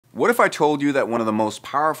What if I told you that one of the most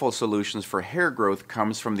powerful solutions for hair growth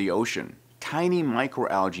comes from the ocean? Tiny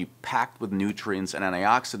microalgae packed with nutrients and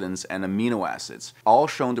antioxidants and amino acids, all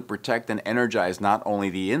shown to protect and energize not only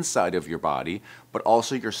the inside of your body, but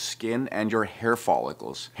also your skin and your hair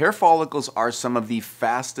follicles. Hair follicles are some of the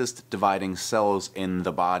fastest dividing cells in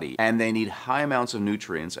the body, and they need high amounts of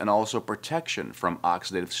nutrients and also protection from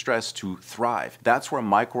oxidative stress to thrive. That's where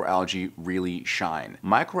microalgae really shine.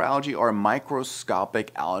 Microalgae are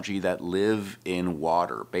microscopic algae that live in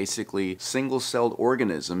water, basically single-celled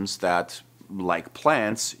organisms that, like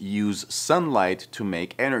plants, use sunlight to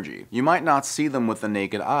make energy. You might not see them with the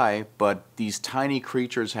naked eye, but these tiny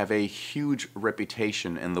creatures have a huge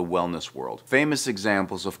reputation in the wellness world. Famous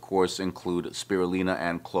examples, of course, include spirulina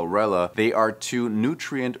and chlorella. They are two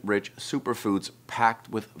nutrient-rich superfoods packed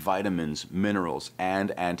with vitamins, minerals, and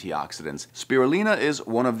antioxidants. Spirulina is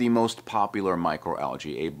one of the most popular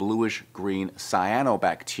microalgae, a bluish-green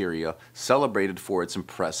cyanobacteria celebrated for its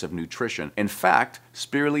impressive nutrition. In fact,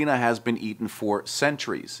 spirulina has been eaten for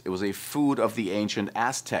centuries. It was a food of the ancient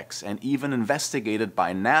Aztecs and even investigated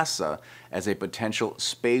by NASA as a potential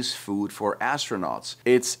space food for astronauts.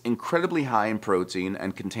 It's incredibly high in protein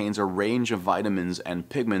and contains a range of vitamins and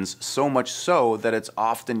pigments, so much so that it's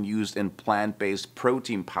often used in plant-based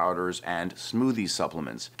protein powders and smoothie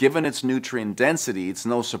supplements. Given its nutrient density, it's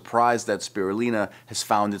no surprise that spirulina has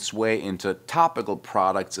found its way into topical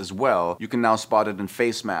products as well. You can now spot it in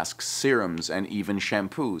face masks, serums, and even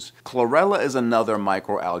shampoos. Chlorella is another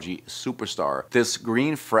microalgae superstar. This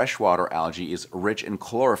green freshwater algae is rich in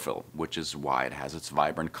chlorophyll, which is why it has its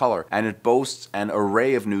vibrant color, and it boasts an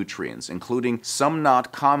array of nutrients, including some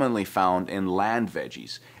not commonly found in land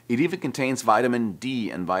veggies. It even contains vitamin D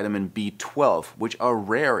and vitamin B12, which are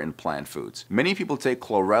rare in plant foods. Many people take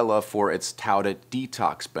chlorella for its touted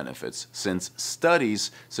detox benefits, since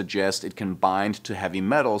studies suggest it can bind to heavy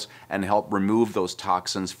metals and help remove those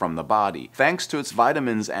toxins from the body. Thanks to its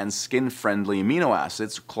vitamins and skin-friendly amino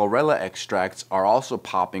acids, chlorella extracts are also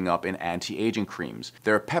popping up in anti-aging creams.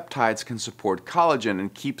 Their peptides can support collagen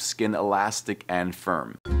and keep skin elastic and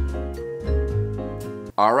firm.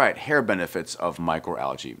 Alright, hair benefits of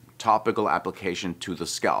microalgae. Topical application to the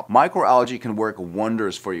scalp. Microalgae can work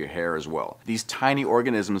wonders for your hair as well. These tiny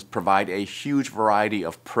organisms provide a huge variety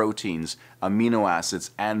of proteins, amino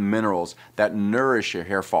acids, and minerals that nourish your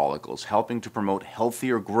hair follicles, helping to promote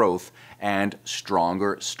healthier growth and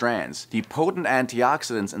stronger strands. The potent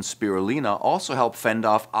antioxidants in spirulina also help fend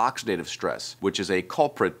off oxidative stress, which is a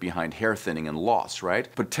culprit behind hair thinning and loss,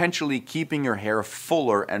 right? Potentially keeping your hair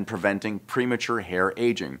fuller and preventing premature hair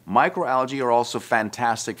aging. Microalgae are also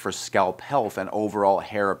fantastic for scalp health and overall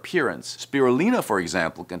hair appearance. Spirulina, for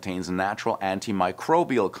example, contains natural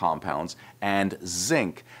antimicrobial compounds and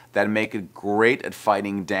zinc that make it great at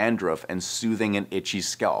fighting dandruff and soothing an itchy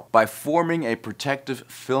scalp. By forming a protective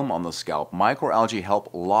film on the scalp, microalgae help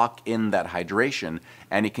lock in that hydration,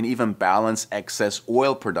 and it can even balance excess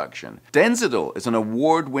oil production. Densidyl is an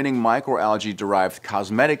award-winning microalgae-derived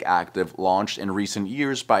cosmetic active launched in recent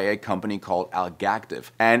years by a company called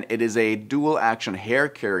Algactive, and it is a dual-action hair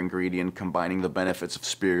care ingredient combining the benefits of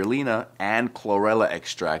spirulina and chlorella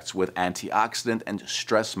extracts with antioxidant and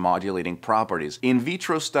stress-modulating properties. In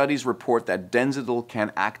vitro studies report that Densidyl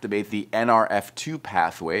can activate the NRF2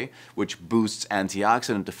 pathway, which boosts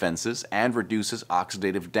antioxidant defenses and reduces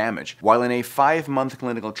oxidative damage. While in a 5-month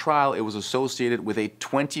clinical trial, it was associated with a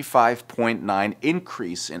 25.9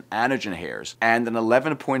 increase in anagen hairs and an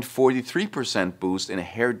 11.43% boost in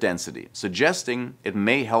hair density, suggesting it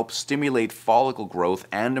may help stimulate follicle growth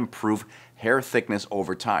and improve hair thickness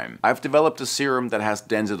over time. I've developed a serum that has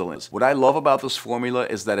Densidyl in it. What I love about this formula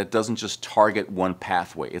is that it doesn't just target one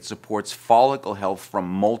pathway. It supports follicle health from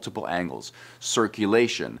multiple angles: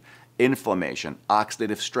 circulation, inflammation,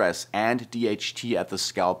 oxidative stress, and DHT at the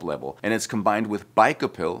scalp level. And it's combined with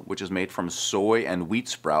Bicopil, which is made from soy and wheat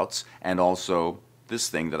sprouts, and also this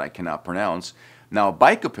thing that I cannot pronounce. Now,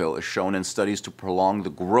 Bicopil is shown in studies to prolong the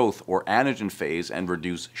growth or anagen phase and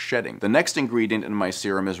reduce shedding. The next ingredient in my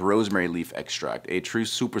serum is rosemary leaf extract, a true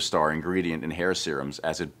superstar ingredient in hair serums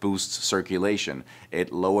as it boosts circulation,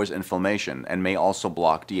 it lowers inflammation, and may also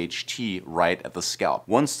block DHT right at the scalp.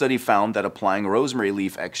 One study found that applying rosemary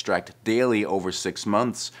leaf extract daily over 6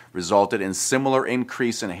 months resulted in similar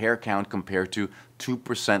increase in hair count compared to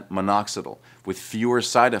 2% minoxidil, with fewer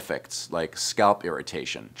side effects like scalp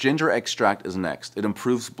irritation. Ginger extract is next. It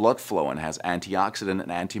improves blood flow and has antioxidant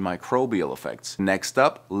and antimicrobial effects. Next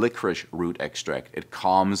up, licorice root extract. It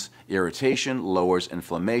calms irritation, lowers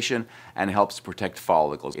inflammation, and helps protect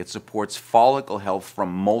follicles. It supports follicle health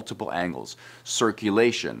from multiple angles: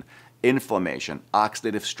 circulation, inflammation,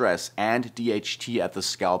 oxidative stress, and DHT at the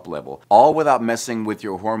scalp level, all without messing with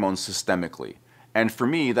your hormones systemically. And for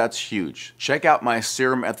me, that's huge. Check out my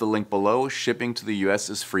serum at the link below. Shipping to the US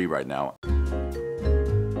is free right now.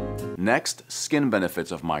 Next, skin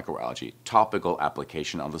benefits of microalgae, topical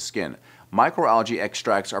application on the skin. Microalgae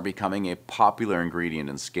extracts are becoming a popular ingredient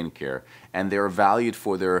in skincare, and they are valued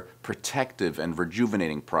for their protective and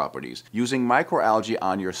rejuvenating properties. Using microalgae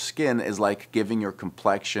on your skin is like giving your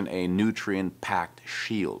complexion a nutrient-packed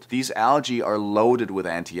shield. These algae are loaded with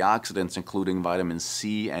antioxidants including vitamin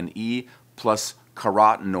C and E, plus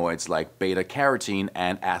carotenoids like beta-carotene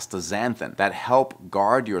and astaxanthin that help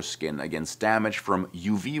guard your skin against damage from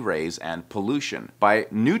UV rays and pollution. By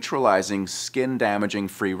neutralizing skin-damaging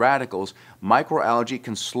free radicals, microalgae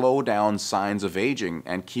can slow down signs of aging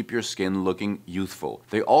and keep your skin looking youthful.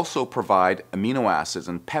 They also provide amino acids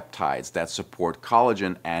and peptides that support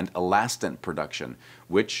collagen and elastin production,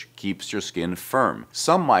 which keeps your skin firm.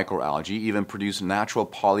 Some microalgae even produce natural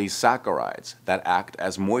polysaccharides that act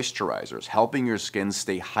as moisturizers, helping your skin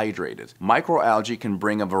stay hydrated. Microalgae can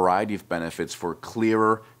bring a variety of benefits for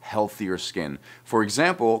clearer, healthier skin. For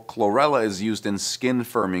example, chlorella is used in skin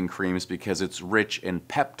firming creams because it's rich in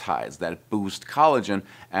peptides that boost collagen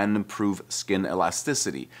and improve skin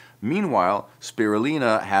elasticity. Meanwhile,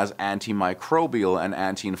 spirulina has antimicrobial and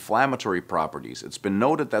anti-inflammatory properties. It's been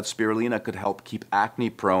noted that spirulina could help keep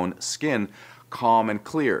acne-prone skin calm and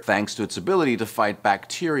clear, thanks to its ability to fight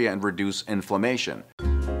bacteria and reduce inflammation.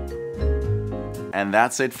 And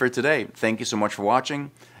that's it for today. Thank you so much for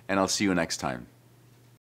watching, and I'll see you next time.